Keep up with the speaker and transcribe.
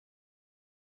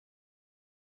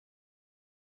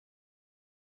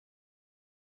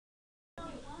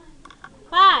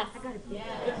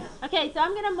Yes. Okay, so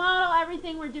I'm going to model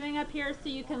everything we're doing up here so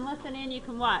you can listen in, you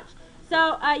can watch.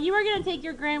 So you are going to take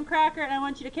your graham cracker, and I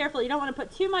want you to carefully, you don't want to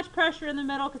put too much pressure in the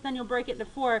middle because then you'll break it into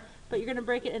 4, but you're going to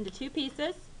break it into 2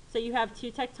 pieces. So you have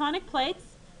 2 tectonic plates.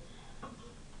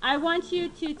 I want you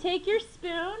to take your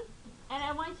spoon, and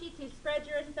I want you to spread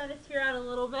your asthenosphere out a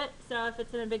little bit. So if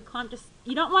it's in a big clump, just,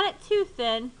 you don't want it too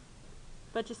thin,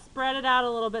 but just spread it out a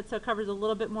little bit so it covers a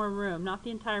little bit more room. Not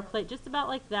the entire plate, just about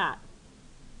like that.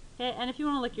 Okay, and if you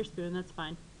want to lick your spoon, that's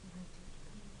fine.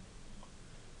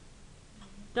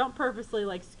 Don't purposely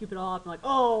like scoop it all up and like,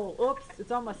 oh, oops,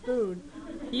 it's on my spoon.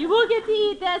 You will get to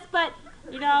eat this, but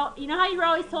you know how you're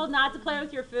always told not to play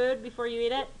with your food before you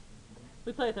eat it?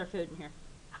 We play with our food in here.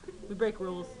 We break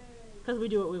rules because we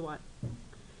do what we want.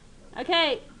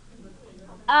 Okay,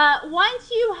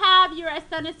 once you have your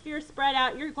asthenosphere spread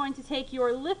out, you're going to take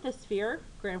your lithosphere,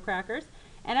 graham crackers,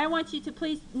 and I want you to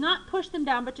please not push them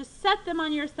down, but just set them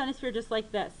on your asthenosphere just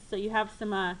like this. So you have some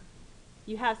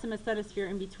asthenosphere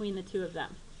in between the 2 of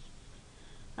them.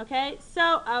 Okay,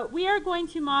 so we are going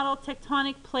to model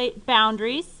tectonic plate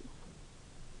boundaries.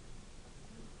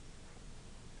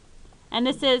 And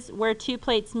this is where 2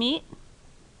 plates meet.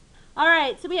 All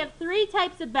right, so we have 3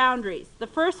 types of boundaries. The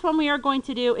first one we are going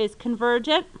to do is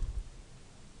convergent.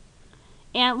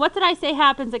 And what did I say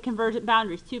happens at convergent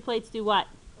boundaries? 2 plates do what?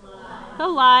 Collide.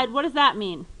 Collide. What does that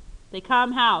mean? They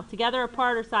come how? Together,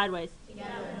 apart, or sideways? Together.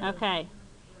 Okay.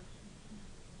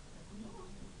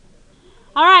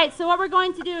 All right, so what we're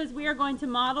going to do is we are going to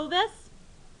model this.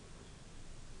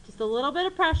 Just a little bit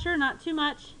of pressure, not too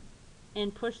much,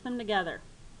 and push them together.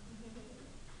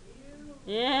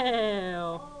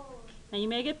 Ew. Now you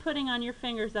may get pudding on your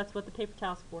fingers. That's what the paper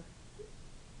towel's for.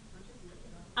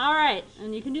 All right,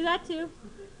 and you can do that too.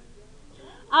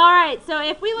 All right, so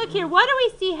if we look here, what do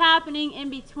we see happening in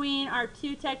between our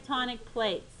 2 tectonic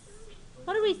plates?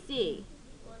 What do we see?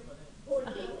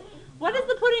 What does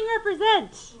the pudding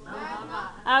represent?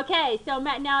 Lava. Okay, so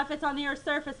now if it's on the Earth's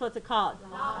surface, what's it called?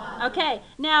 Lava. Okay,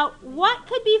 now what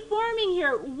could be forming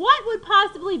here? What would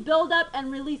possibly build up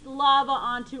and release lava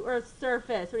onto Earth's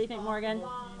surface? What do you think, Morgan?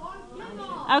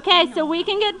 Okay, so we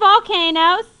can get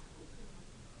volcanoes.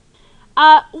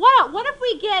 What if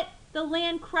we get the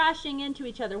land crashing into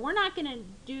each other? We're not going to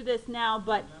do this now,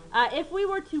 but if we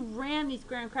were to ram these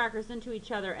graham crackers into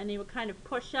each other and they would kind of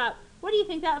push up, what do you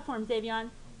think that would form, Xavion?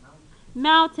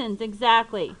 Mountains,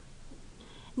 exactly.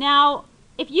 Now,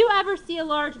 if you ever see a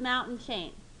large mountain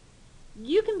chain,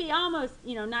 you can be almost,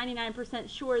 99%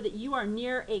 sure that you are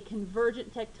near a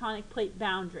convergent tectonic plate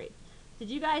boundary. Did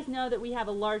you guys know that we have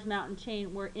a large mountain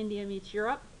chain where India meets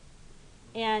Europe?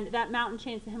 And that mountain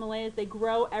chain, the Himalayas, they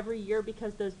grow every year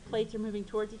because those plates are moving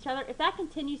towards each other. If that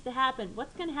continues to happen,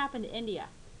 what's going to happen to India?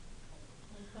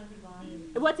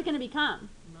 What's it going to become?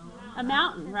 A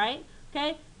mountain, right?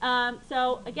 Okay,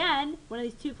 so again, when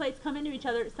these 2 plates come into each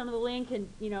other, some of the land can,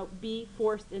 be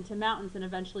forced into mountains, and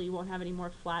eventually you won't have any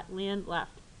more flat land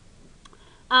left.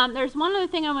 There's one other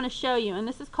thing I want to show you, and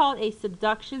this is called a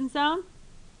subduction zone.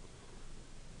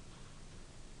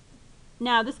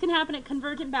 Now, this can happen at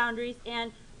convergent boundaries,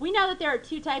 and we know that there are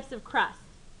 2 types of crust.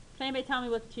 Can anybody tell me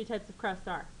what the 2 types of crust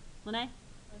are? Lene?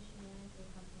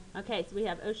 Okay, so we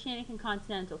have oceanic and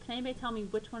continental. Can anybody tell me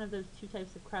which one of those 2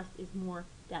 types of crust is more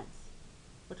dense?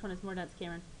 Which one is more dense,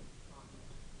 Cameron?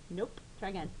 Nope. Try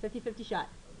again. 50-50 shot.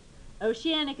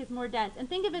 Oceanic is more dense. And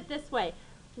think of it this way.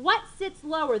 What sits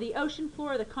lower, the ocean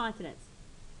floor or the continents?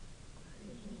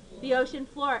 The ocean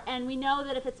floor. And we know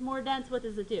that if it's more dense, what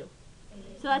does it do?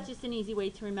 So that's just an easy way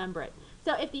to remember it.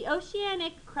 So if the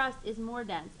oceanic crust is more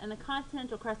dense and the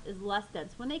continental crust is less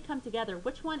dense, when they come together,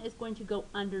 which one is going to go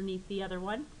underneath the other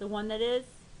one? The one that is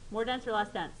more dense or less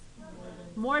dense?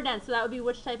 More dense. So that would be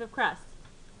which type of crust?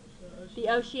 The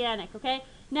oceanic, okay?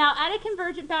 Now, at a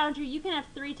convergent boundary, you can have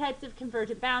 3 types of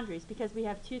convergent boundaries because we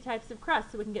have 2 types of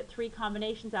crust, so we can get 3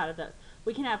 combinations out of those.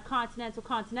 We can have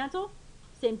continental,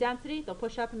 same density, they'll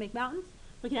push up and make mountains.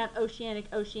 We can have oceanic,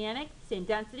 same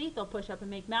density, they'll push up and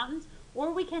make mountains.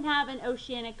 Or we can have an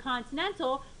oceanic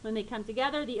continental. When they come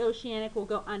together, the oceanic will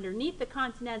go underneath the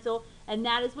continental, and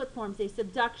that is what forms a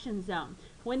subduction zone.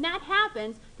 When that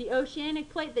happens, the oceanic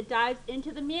plate that dives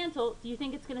into the mantle, do you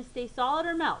think it's going to stay solid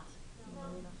or melt?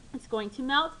 It's going to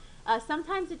melt.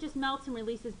 Sometimes it just melts and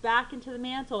releases back into the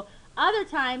mantle. Other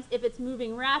times, if it's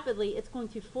moving rapidly, it's going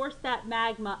to force that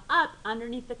magma up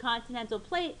underneath the continental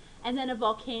plate, and then a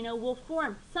volcano will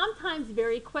form, sometimes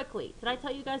very quickly. Did I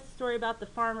tell you guys the story about the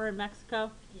farmer in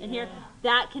Mexico? Yeah. In here?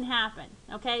 That can happen.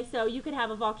 Okay, so you could have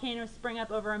a volcano spring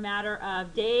up over a matter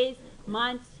of days,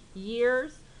 months,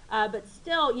 years, but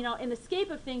still, in the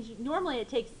scape of things, normally it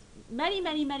takes many,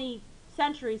 many, many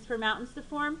centuries for mountains to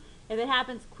form. If it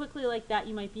happens quickly like that,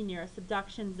 you might be near a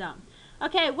subduction zone.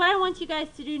 Okay, what I want you guys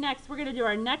to do next, we're going to do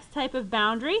our next type of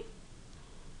boundary.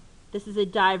 This is a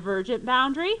divergent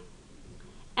boundary.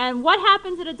 And what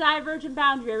happens at a divergent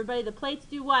boundary, everybody? The plates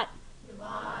do what?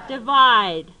 Divide.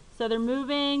 Divide. So they're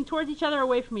moving towards each other or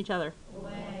away from each other?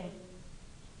 Away.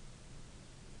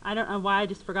 I don't know why I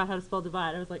just forgot how to spell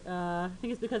divide. I was like, I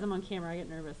think it's because I'm on camera. I get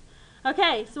nervous.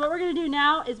 Okay, so what we're going to do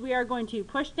now is we are going to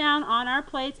push down on our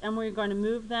plates and we're going to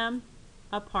move them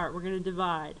apart. We're going to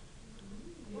divide.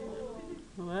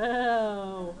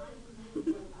 Whoa.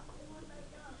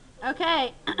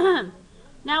 Okay.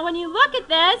 Now when you look at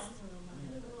this,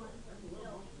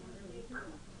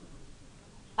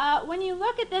 I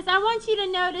want you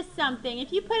to notice something.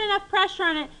 If you put enough pressure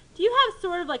on it, do you have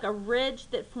sort of like a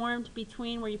ridge that formed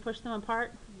between where you push them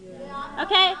apart? Yeah.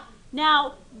 Okay.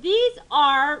 Now, these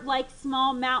are like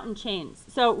small mountain chains.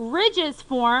 So ridges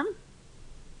form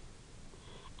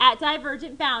at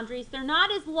divergent boundaries. They're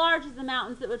not as large as the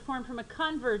mountains that would form from a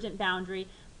convergent boundary,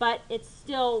 but it's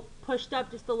still pushed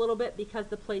up just a little bit because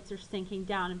the plates are sinking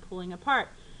down and pulling apart.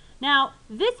 Now,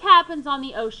 this happens on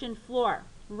the ocean floor.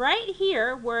 Right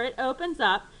here, where it opens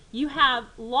up, you have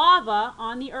lava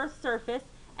on the Earth's surface,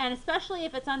 and especially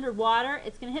if it's underwater,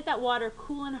 it's going to hit that water,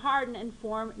 cool and harden, and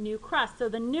form new crust. So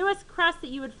the newest crust that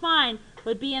you would find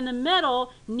would be in the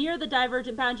middle, near the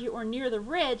divergent boundary or near the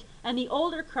ridge, and the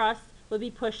older crust would be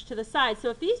pushed to the side.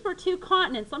 So if these were two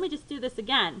continents, let me just do this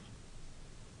again.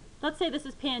 Let's say this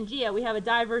is Pangaea. We have a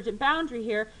divergent boundary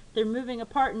here. They're moving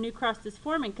apart and new crust is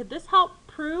forming. Could this help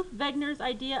prove Wegener's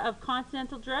idea of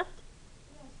continental drift?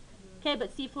 Okay,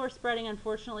 but seafloor spreading,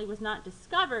 unfortunately, was not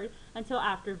discovered until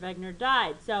after Wegener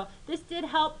died. So this did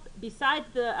help, besides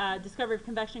the discovery of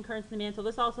convection currents in the mantle,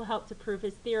 this also helped to prove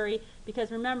his theory,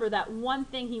 because remember that one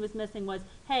thing he was missing was,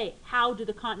 hey, how do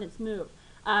the continents move?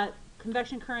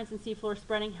 Convection currents and seafloor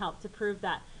spreading helped to prove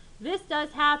that. This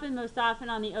does happen most often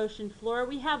on the ocean floor.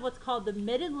 We have what's called the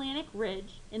Mid-Atlantic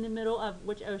Ridge in the middle of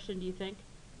which ocean do you think?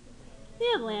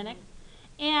 The Atlantic.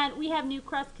 And we have new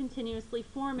crust continuously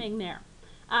forming there.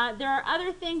 There are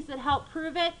other things that help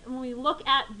prove it. When we look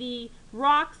at the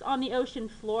rocks on the ocean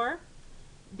floor,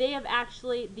 they have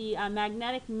actually, the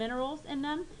magnetic minerals in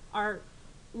them are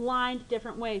lined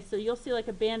different ways. So you'll see like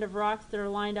a band of rocks that are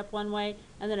lined up one way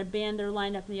and then a band that are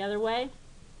lined up the other way.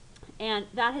 And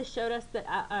that has showed us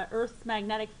that Earth's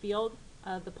magnetic field,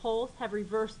 the poles, have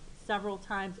reversed several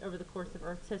times over the course of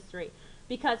Earth's history.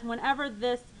 Because whenever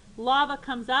this lava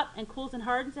comes up and cools and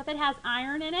hardens, if it has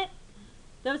iron in it,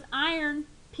 those iron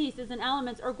pieces and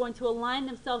elements are going to align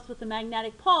themselves with the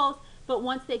magnetic poles, but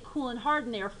once they cool and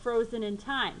harden, they are frozen in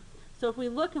time. So if we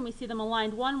look and we see them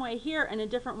aligned one way here and a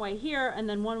different way here, and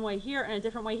then one way here and a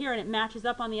different way here, and it matches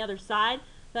up on the other side,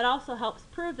 that also helps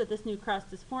prove that this new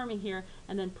crust is forming here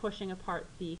and then pushing apart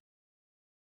the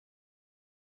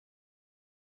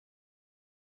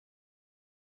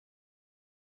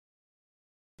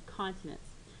continents.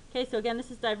 Okay, so again, this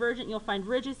is divergent. You'll find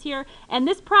ridges here. And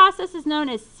this process is known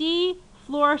as sea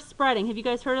floor spreading. Have you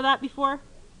guys heard of that before?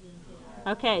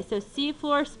 Okay, so sea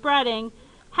floor spreading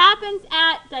happens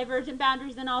at divergent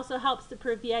boundaries and also helps to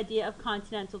prove the idea of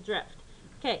continental drift.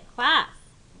 Okay, class.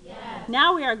 Yes.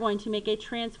 Now we are going to make a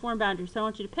transform boundary. So I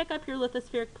want you to pick up your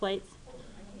lithospheric plates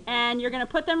and you're going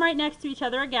to put them right next to each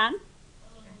other again.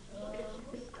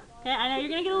 Okay, I know you're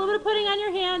going to get a little bit of pudding on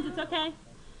your hands. It's okay.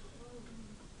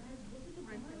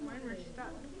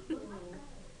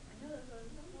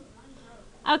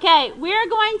 Okay, we're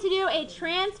going to do a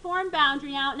transform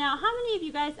boundary now. Now, how many of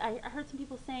you guys, I heard some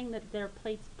people saying that their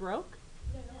plates broke?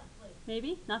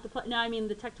 Maybe? Not the plate. No, I mean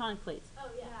the tectonic plates. Oh,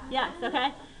 yeah. Yes,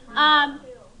 okay.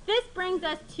 This brings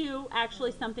us to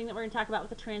actually something that we're going to talk about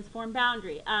with a transform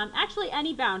boundary. Actually,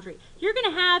 any boundary. You're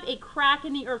going to have a crack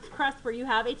in the Earth's crust where you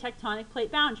have a tectonic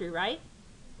plate boundary, right?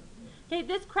 Okay,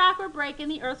 this crack or break in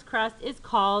the Earth's crust is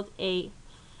called a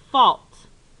fault.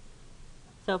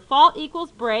 So fault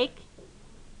equals break.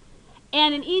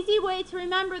 And an easy way to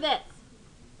remember this,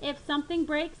 if something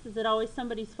breaks, is it always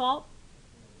somebody's fault?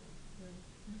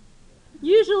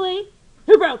 Usually,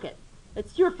 who broke it?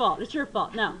 It's your fault. It's your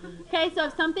fault. No. Okay, so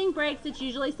if something breaks, it's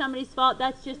usually somebody's fault.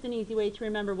 That's just an easy way to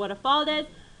remember what a fault is.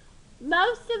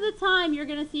 Most of the time, you're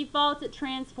going to see faults at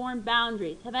transform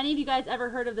boundaries. Have any of you guys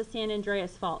ever heard of the San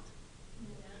Andreas Fault?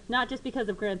 Not just because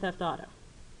of Grand Theft Auto.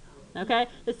 Okay?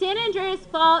 The San Andreas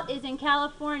Fault is in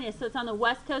California, so it's on the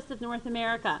west coast of North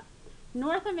America.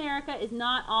 North America is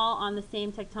not all on the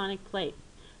same tectonic plate.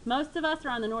 Most of us are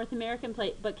on the North American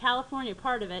plate, but California,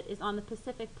 part of it, is on the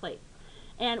Pacific plate.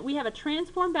 And we have a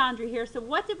transform boundary here. So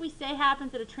what did we say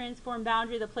happens at a transform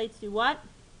boundary? The plates do what?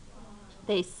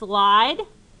 They slide.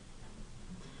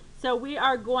 So we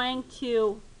are going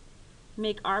to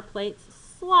make our plates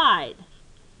slide.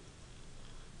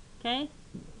 Okay?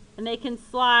 And they can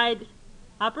slide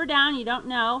up or down, you don't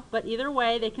know, but either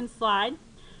way they can slide.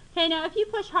 Okay, now if you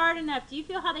push hard enough, do you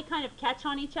feel how they kind of catch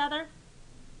on each other?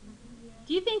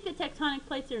 Do you think the tectonic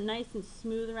plates are nice and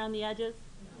smooth around the edges?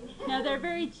 No, they're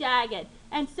very jagged.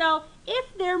 And so if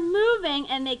they're moving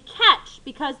and they catch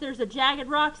because there's a jagged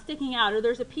rock sticking out, or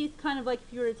there's a piece kind of like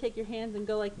if you were to take your hands and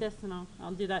go like this, and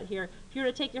I'll do that here. If you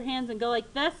were to take your hands and go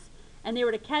like this, and they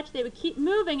were to catch, they would keep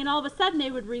moving, and all of a sudden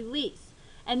they would release.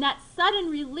 And that sudden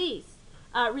release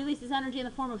releases energy in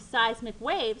the form of seismic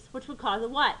waves, which would cause a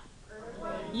what?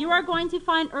 Earthquake. You are going to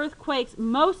find earthquakes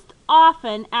most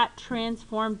often at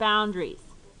transform boundaries.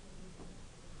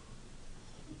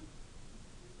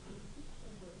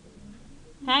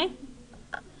 Okay?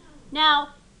 Now,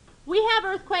 we have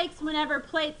earthquakes whenever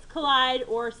plates collide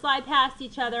or slide past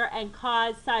each other and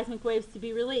cause seismic waves to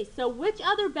be released. So which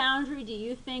other boundary do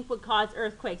you think would cause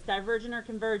earthquakes, divergent or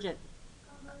convergent?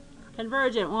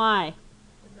 Convergent. Why?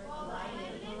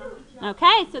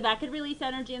 Okay, so that could release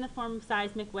energy in the form of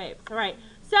seismic waves. All right,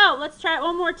 so let's try it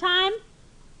one more time.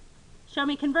 Show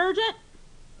me convergent.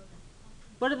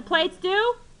 What do the plates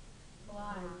do?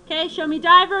 Okay, show me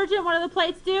divergent. What do the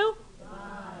plates do?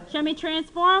 Show me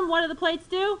transform. What do the plates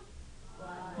do?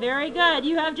 Very good.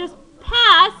 You have just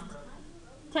passed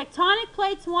Tectonic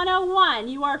Plates 101.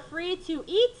 You are free to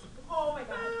eat. Oh my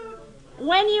God.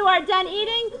 When you are done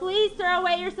eating, please throw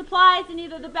away your supplies in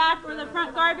either the back or the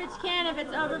front garbage can. If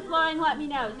it's overflowing, let me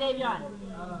know. Davion.